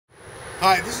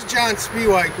Hi, this is John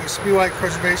Spiewijk with Spiewijk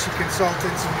Preservation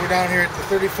Consultants, and we're down here at the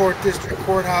 34th District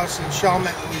Courthouse in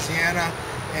Chalmette, Louisiana.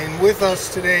 And with us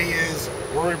today is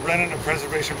Rory Brennan of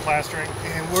Preservation Plastering.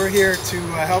 And we're here to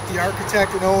help the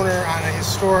architect and owner on a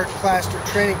historic plaster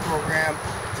training program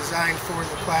designed for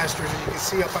the plasters. And you can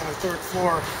see up on the third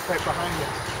floor right behind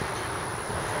us.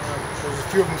 There's a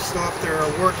few of them still up there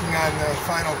working on the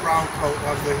final brown coat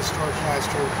of the historic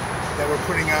plaster that we're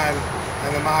putting on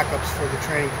the mock-ups for the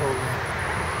training program.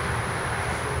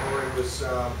 Was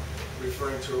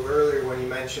referring to earlier when he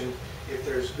mentioned if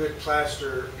there's good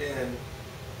plaster in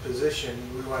position,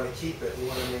 we want to keep it. We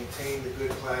want to maintain the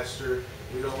good plaster.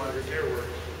 We don't want repair work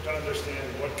to understand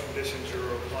what conditions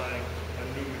you're applying a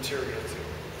new material to.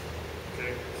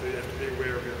 Okay, so you have to be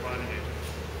aware of your bonding agent.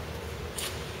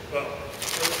 Well,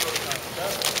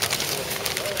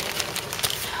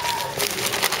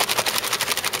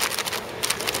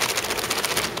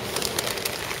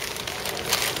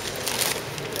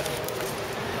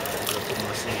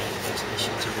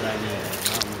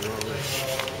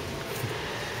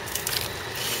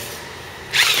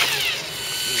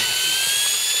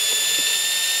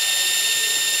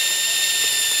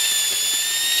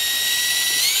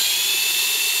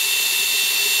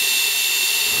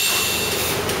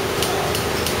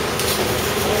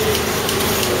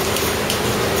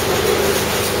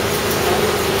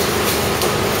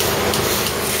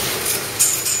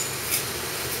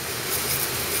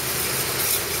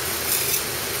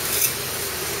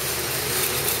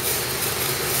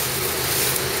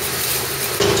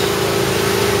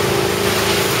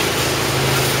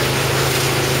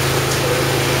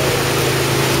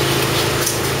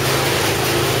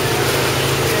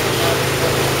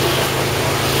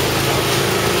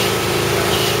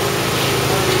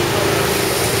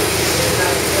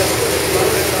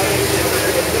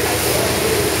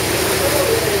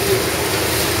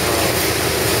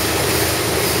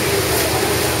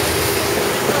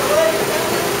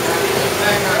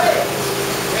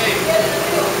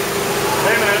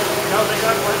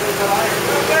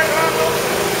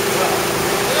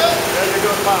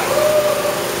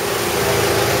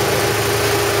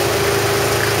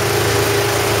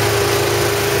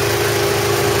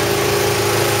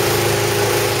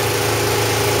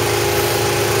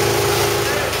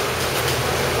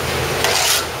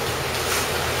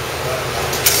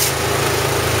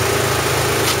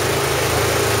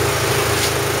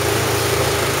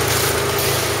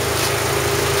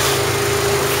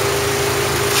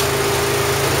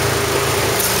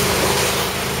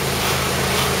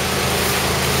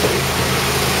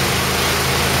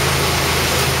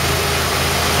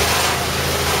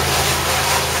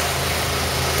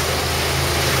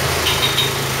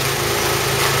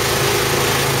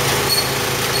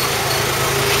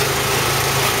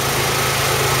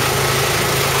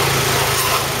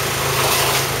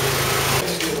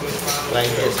 like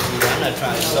this. I'm not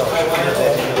trying to sell. I'm just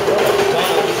letting you know.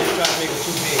 Don't just try to make it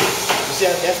too big. You see,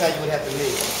 that's how you would have to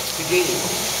make it. To get it.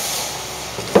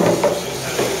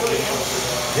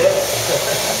 Yeah. It's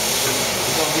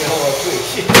going to be hard quick.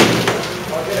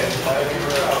 Okay.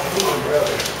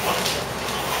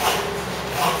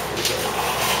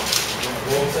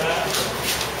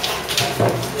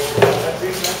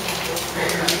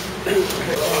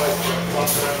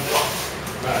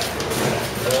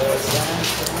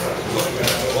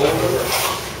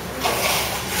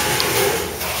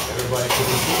 Everybody can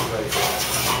be right. You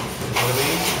know what I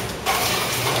mean?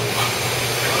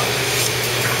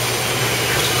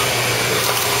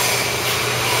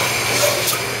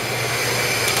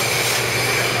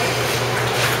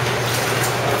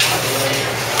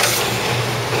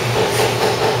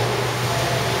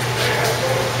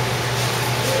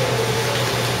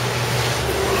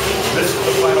 This is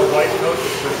the final white coat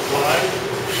that's been applied.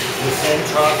 The same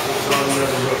trough that's on the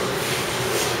other roof.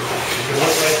 You can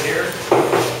look right here.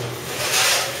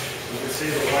 You can see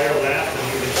the wire lath that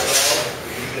we installed,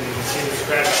 and you can see the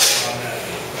scratches on that.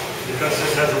 Because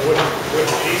this has a wooden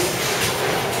piece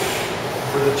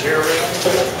for the chair rail,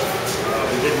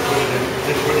 we didn't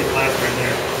put any plaster in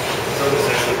there. So this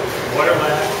is a wire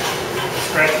lath,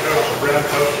 scratch coat, brown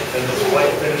coat, and this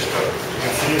white finish coat.